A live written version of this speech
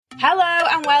Hello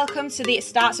and welcome to the It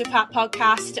Starts With Pat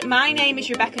podcast. My name is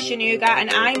Rebecca Shanuga and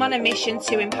I'm on a mission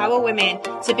to empower women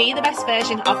to be the best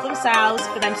version of themselves,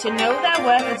 for them to know their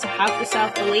worth and to have the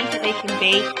self-belief that they can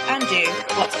be and do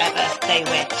whatever they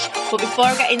wish. But before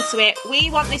I get into it,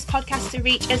 we want this podcast to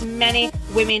reach as many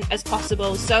women as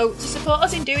possible. So to support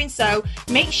us in doing so,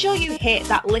 make sure you hit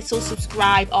that little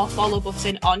subscribe or follow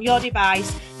button on your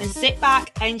device and sit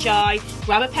back, enjoy,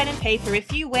 grab a pen and paper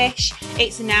if you wish.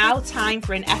 It's now time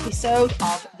for an episode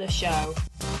of the show.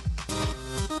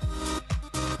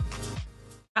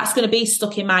 That's going to be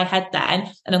stuck in my head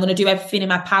then, and I'm going to do everything in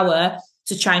my power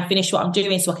to try and finish what I'm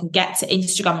doing so I can get to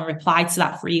Instagram and reply to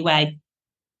that freeway.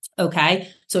 Okay,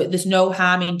 so there's no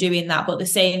harm in doing that, but at the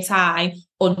same time,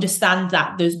 understand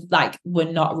that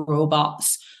we're not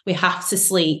robots. We have to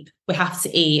sleep, we have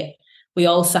to eat. We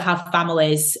also have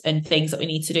families and things that we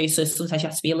need to do. So sometimes you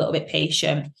have to be a little bit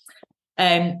patient.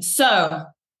 So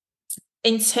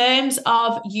in terms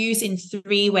of using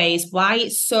three ways, why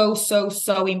it's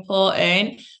so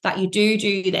important that you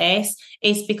do this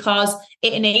is because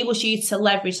it enables you to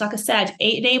leverage, like I said,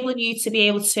 enabling you to be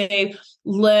able to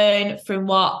learn from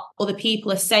what other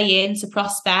people are saying to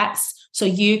prospects so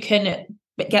you can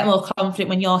get more confident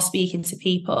when you're speaking to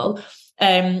people.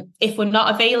 If we're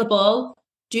not available,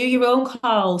 do your own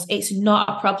calls. It's not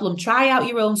a problem. Try out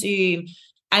your own Zoom.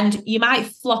 And you might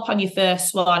flop on your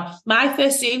first one. My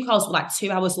first Zoom calls were like 2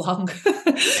 hours long.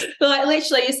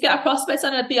 Literally, just get a prospect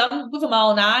on and I'd be on with them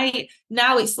all night.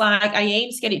 Now it's like I aim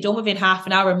to get it done within half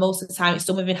an hour, and most of the time it's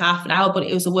done within half an hour, but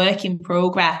it was a work in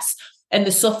progress. And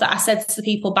the stuff that I said to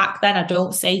people back then, I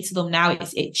don't say to them now.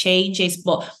 It changes,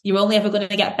 but you're only ever going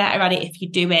to get better at it if you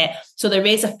do it. So there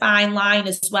is a fine line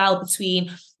as well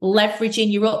between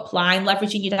leveraging your upline,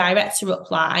 leveraging your director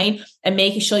upline, and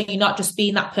making sure you're not just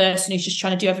being that person who's just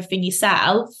trying to do everything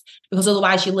yourself, because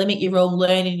otherwise you limit your own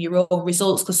learning, your own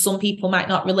results, because some people might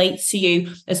not relate to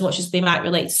you as much as they might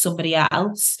relate to somebody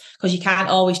else, because you can't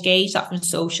always gauge that from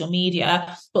social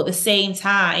media. But at the same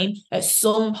time, at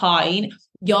some point,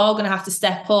 you're going to have to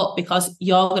step up, because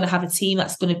you're going to have a team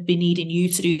that's going to be needing you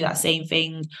to do that same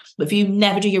thing. But if you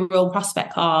never do your own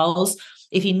prospect calls,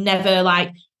 if you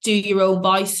never do your own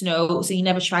voice notes and you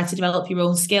never try to develop your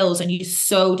own skills, and you're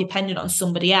so dependent on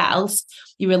somebody else,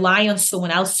 you rely on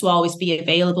someone else to always be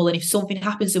available. And if something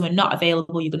happens and we're not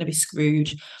available, you're going to be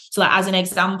screwed. So as an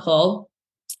example,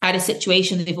 I had a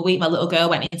situation the other week, my little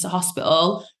girl went into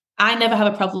hospital. I never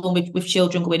have a problem with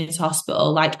children going into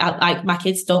hospital. Like my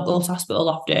kids don't go to hospital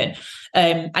often.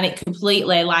 And it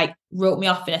completely wrote me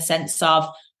off in a sense of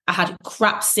I had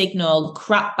crap signal,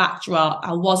 crap backdrop.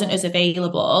 I wasn't as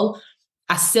available.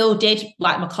 I still did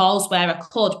my calls where I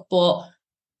could, but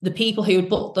the people who had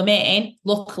booked them in,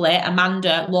 luckily,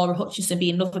 Amanda, Laura Hutchinson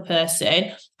being another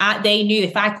person, they knew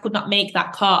if I could not make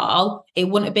that call, it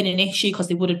wouldn't have been an issue, because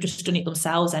they would have just done it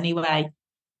themselves anyway.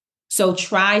 So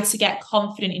try to get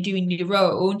confident in doing your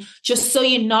own, just so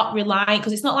you're not relying,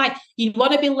 because it's not like you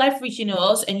want to be leveraging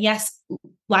us and yes,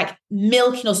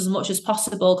 milking us as much as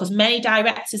possible, because many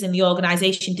directors in the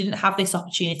organisation didn't have this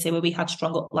opportunity where we had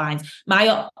strong uplines.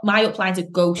 My upline's a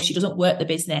ghost. She doesn't work the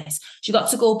business. She got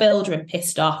to go build her and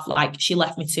pissed off. She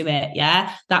left me to it.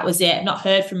 Yeah, that was it. Not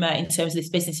heard from her in terms of this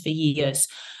business for years.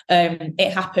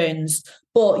 It happens.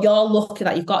 But you're lucky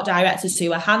that you've got directors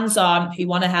who are hands-on, who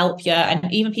want to help you,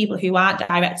 and even people who aren't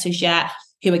directors yet,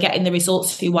 who are getting the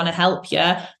results, who want to help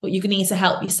you, but you need to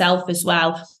help yourself as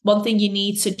well. One thing you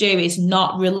need to do is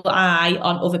not rely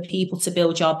on other people to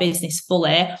build your business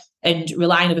fully and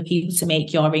rely on other people to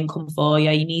make your income for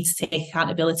you. You need to take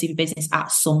accountability for business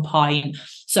at some point.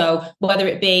 So whether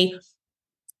it be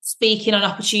speaking on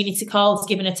opportunity calls,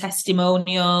 giving a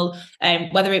testimonial,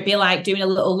 whether it be doing a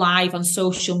little live on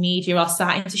social media or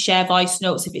starting to share voice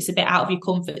notes if it's a bit out of your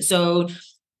comfort zone,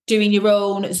 doing your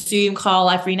own Zoom call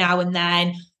every now and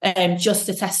then, just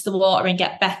to test the water and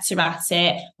get better at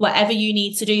it. Whatever you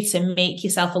need to do to make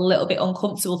yourself a little bit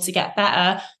uncomfortable to get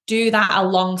better, do that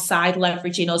alongside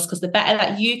leveraging us, because the better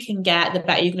that you can get, the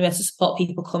better you're going to be able to support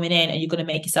people coming in, and you're going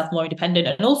to make yourself more independent.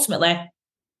 And ultimately,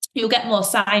 you'll get more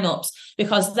sign-ups,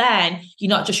 because then you're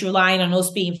not just relying on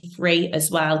us being free as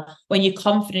well. When you're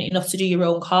confident enough to do your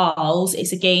own calls,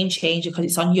 it's a game changer, because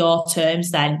it's on your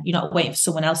terms then. You're not waiting for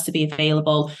someone else to be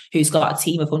available who's got a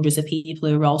team of hundreds of people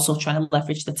who are also trying to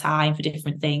leverage the time for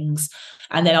different things.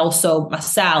 And then also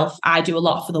myself, I do a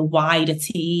lot for the wider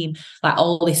team,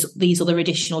 all these other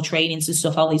additional trainings and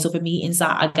stuff, all these other meetings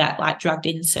that I get dragged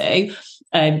into.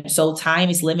 So time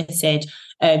is limited.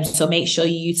 So make sure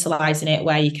you're utilising it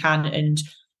where you can,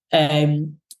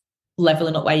 and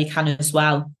leveling up where you can as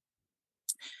well.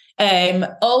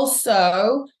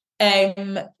 Also,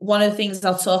 one of the things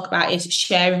I'll talk about is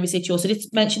sharing residuals. So I did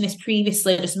mention this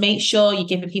previously. Just make sure you're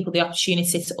giving people the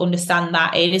opportunity to understand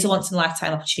that it is a once in a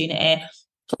lifetime opportunity.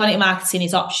 Planet marketing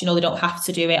is optional. They don't have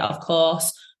to do it, of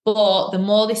course. But the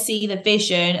more they see the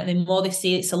vision and the more they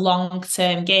see it's a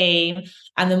long-term game,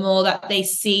 and the more that they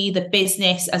see the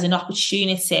business as an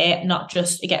opportunity, not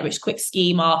just a get-rich-quick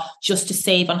scheme or just to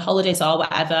save on holidays or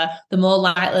whatever, the more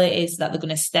likely it is that they're going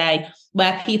to stay.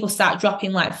 Where people start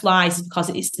dropping like flies is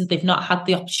because they've not had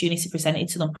the opportunity presented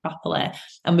to them properly.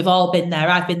 And we've all been there.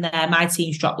 I've been there. My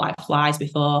team's dropped like flies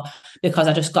before because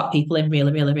I just got people in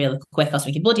really, really, really quick. I was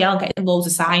thinking, bloody hell, I'm getting loads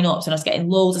of sign-ups, and I was getting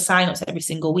loads of sign-ups every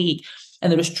single week.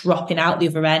 And they're just dropping out the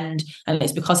other end. And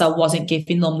it's because I wasn't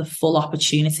giving them the full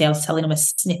opportunity. I was telling them a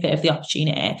snippet of the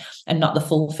opportunity and not the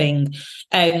full thing.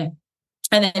 And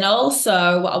then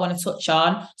also what I want to touch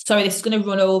on, sorry, this is going to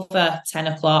run over 10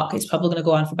 o'clock. It's probably going to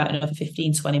go on for about another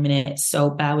 15, 20 minutes. So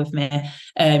bear with me.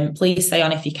 Please stay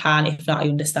on if you can. If not, I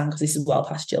understand because this is well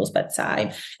past Jill's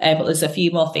bedtime. But there's a few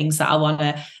more things that I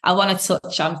want to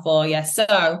touch on for you.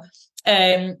 So,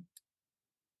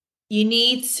 you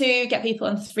need to get people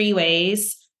on 3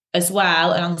 ways as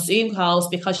well and on Zoom calls,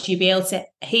 because you'll be able to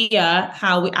hear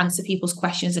how we answer people's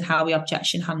questions and how we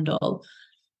objection handle.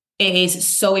 It is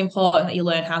so important that you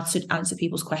learn how to answer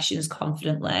people's questions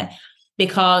confidently,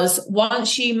 because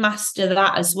once you master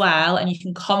that as well and you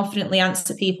can confidently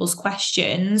answer people's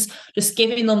questions, just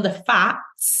giving them the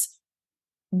facts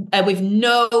with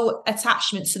no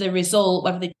attachment to the result,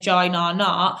 whether they join or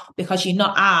not, because you're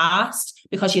not asked,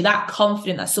 because you're that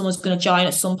confident that someone's going to join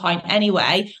at some point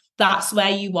anyway, that's where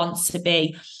you want to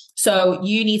be. So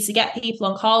you need to get people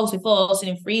on calls with us and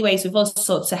in 3 ways with us,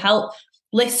 so to help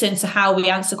listen to how we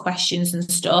answer questions and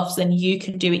stuff, so then you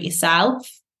can do it yourself.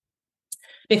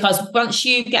 Because once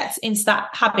you get into that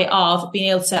habit of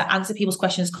being able to answer people's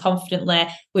questions confidently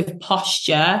with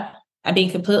posture and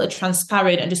being completely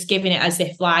transparent and just giving it as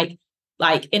if like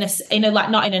in a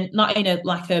like not in a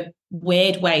like a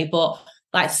weird way, but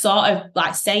like sort of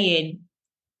like saying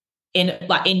in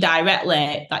like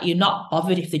indirectly that you're not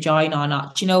bothered if they join or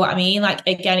not. Do you know what I mean? Like,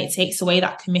 again, it takes away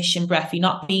that commission breath. You're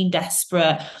not being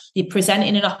desperate. You're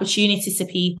presenting an opportunity to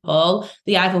people.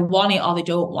 They either want it or they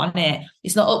don't want it.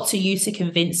 It's not up to you to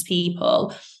convince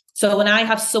people. So when I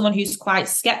have someone who's quite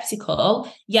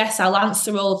skeptical, yes, I'll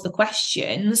answer all of the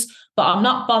questions, but I'm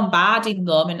not bombarding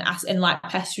them and like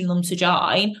pestering them to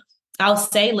join. I'll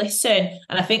say, listen,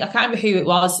 and I think I can't remember who it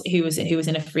was who was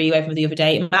in a free with me the other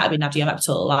day. It might have been Nadia, I might be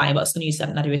totally lying, but I was going to use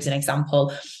Nadia as an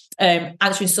example.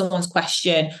 Answering someone's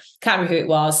question, can't remember who it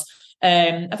was.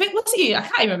 I think, what's it you? I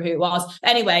can't remember who it was.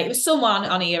 Anyway, it was someone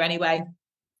on here anyway.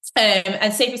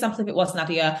 And say, for example, if it was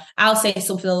Nadia, I'll say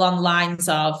something along the lines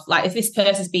of, like, if this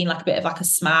person's been like a bit of like a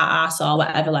smart ass or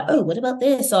whatever, like, oh, what about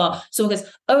this? Or someone goes,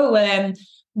 oh,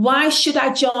 why should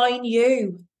I join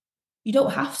you? You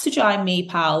don't have to join me,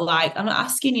 pal. Like, I'm not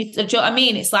asking you to, do you know what I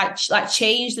mean? It's like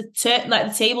change the turn, like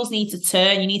the tables need to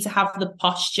turn. You need to have the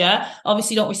posture.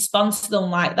 Obviously, don't respond to them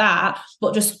like that,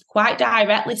 but just quite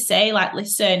directly say, like,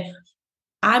 listen,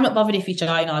 I'm not bothered if you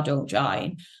join or don't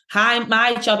join.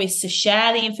 My job is to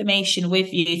share the information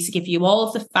with you, to give you all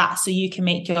of the facts so you can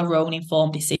make your own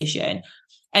informed decision.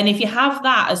 And if you have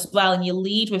that as well, and you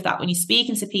lead with that when you're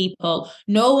speaking to people,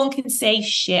 no one can say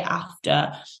shit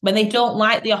after. When they don't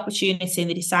like the opportunity and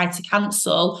they decide to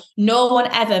cancel, no one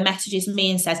ever messages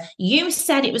me and says, you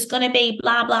said it was going to be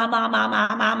blah, blah, blah, blah,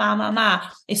 blah, blah, blah, blah, blah.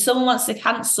 If someone wants to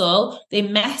cancel, they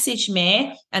message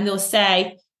me and they'll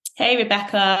say, hey,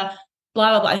 Rebecca, blah,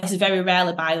 blah, blah. And this is very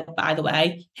rarely, by the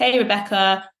way. Hey,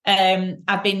 Rebecca,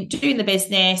 I've been doing the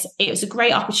business. It was a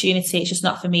great opportunity. It's just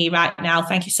not for me right now.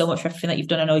 Thank you so much for everything that you've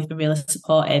done. I know you've been really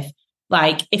supportive.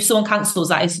 Like, if someone cancels,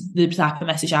 that is the type of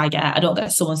message I get. I don't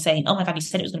get someone saying, oh my God, you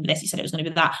said it was going to be this, you said it was going to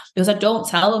be that. Because I don't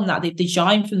tell them that. They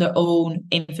join from their own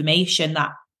information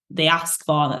that they ask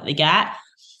for and that they get.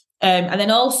 And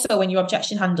then also when you're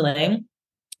objection handling,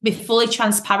 be fully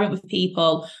transparent with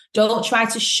people. Don't try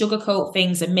to sugarcoat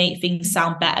things and make things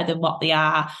sound better than what they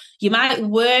are. You might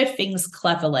word things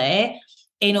cleverly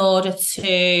in order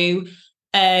to,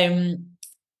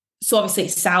 so obviously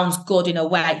it sounds good in a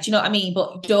way. Do you know what I mean?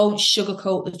 But don't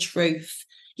sugarcoat the truth.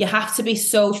 You have to be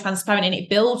so transparent, and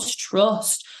it builds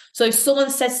trust. So if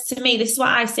someone says to me, this is what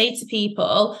I say to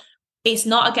people, it's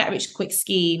not a get-rich-quick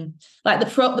scheme. Like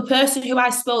the person who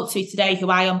I spoke to today, who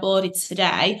I onboarded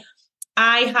today,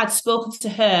 I had spoken to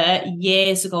her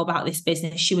years ago about this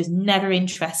business. She was never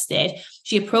interested.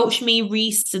 She approached me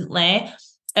recently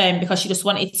because she just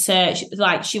wanted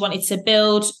to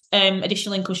build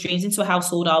additional income streams into a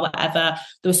household or whatever.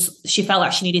 She felt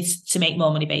like she needed to make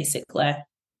more money, basically.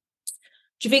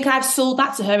 Do you think I've sold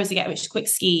that to her as a get-rich-quick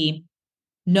scheme?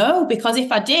 No, because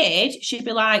if I did, she'd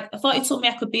be like, I thought you told me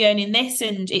I could be earning this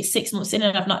and it's 6 months in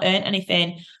and I've not earned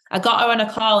anything. I got her on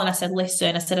a call and I said,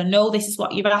 listen, I know this is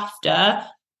what you're after.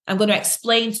 I'm going to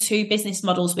explain 2 business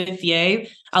models with you.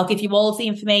 I'll give you all of the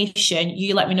information.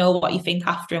 You let me know what you think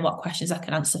after and what questions I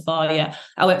can answer for you.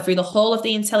 I went through the whole of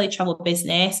the IntelliTravel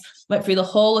business, went through the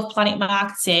whole of Planet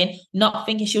Marketing, not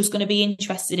thinking she was going to be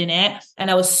interested in it. And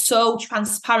I was so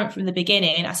transparent from the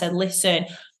beginning. I said, listen,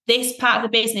 this part of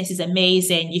the business is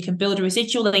amazing. You can build a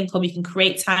residual income. You can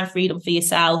create time freedom for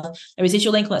yourself, a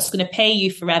residual income that's going to pay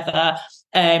you forever.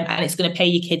 And it's going to pay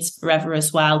your kids forever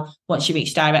as well once you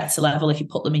reach director level, if you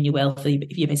put them in your will for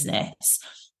your business.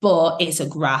 But it's a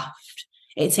graft.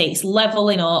 It takes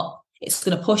leveling up. It's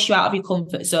going to push you out of your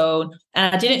comfort zone.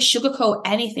 And I didn't sugarcoat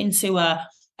anything to her.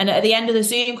 And at the end of the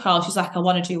Zoom call, she's like, I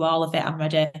want to do all of it. I'm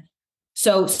ready.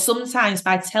 So sometimes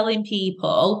by telling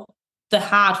people the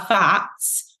hard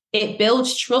facts, it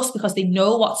builds trust because they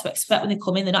know what to expect when they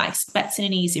come in. They're not expecting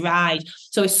an easy ride.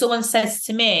 So if someone says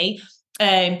to me,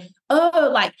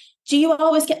 do you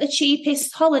always get the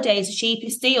cheapest holidays, the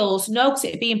cheapest deals? No, because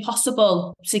it'd be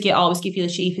impossible to always give you the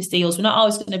cheapest deals. We're not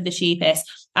always going to be the cheapest.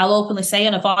 I'll openly say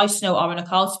on a voice note or on a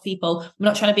call to people, we're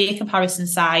not trying to be a comparison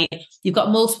site. You've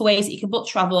got multiple ways that you can book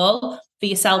travel for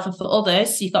yourself and for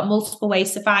others. So you've got multiple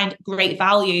ways to find great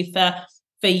value for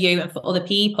you and for other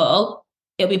people.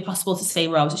 It'll be impossible to say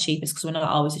we're always the cheapest because we're not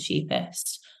always the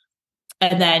cheapest.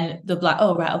 And then they'll be like,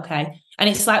 oh, right, okay. And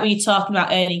it's like when you're talking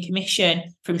about earning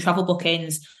commission from travel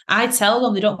bookings, I tell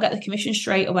them they don't get the commission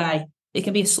straight away. It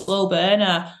can be a slow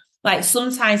burner. Like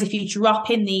sometimes if you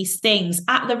drop in these things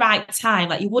at the right time,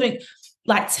 like you wouldn't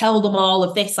like tell them all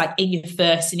of this like in your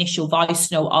first initial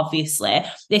voice note, obviously.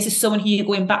 This is someone who you're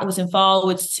going backwards and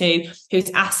forwards to,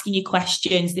 who's asking you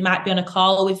questions. They might be on a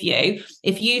call with you.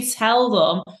 If you tell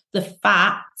them the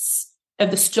facts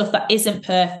of the stuff that isn't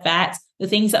perfect, the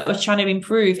things that we're trying to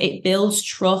improve, it builds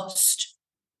trust.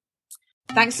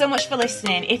 Thanks so much for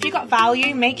listening. If you got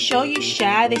value, make sure you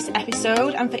share this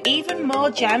episode. And for even more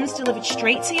gems delivered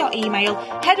straight to your email,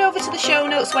 head over to the show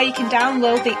notes where you can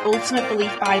download the Ultimate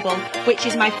Belief Bible, which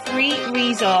is my free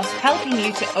resource helping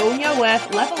you to own your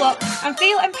worth, level up, and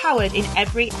feel empowered in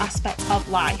every aspect of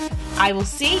life. I will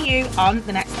see you on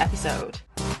the next episode.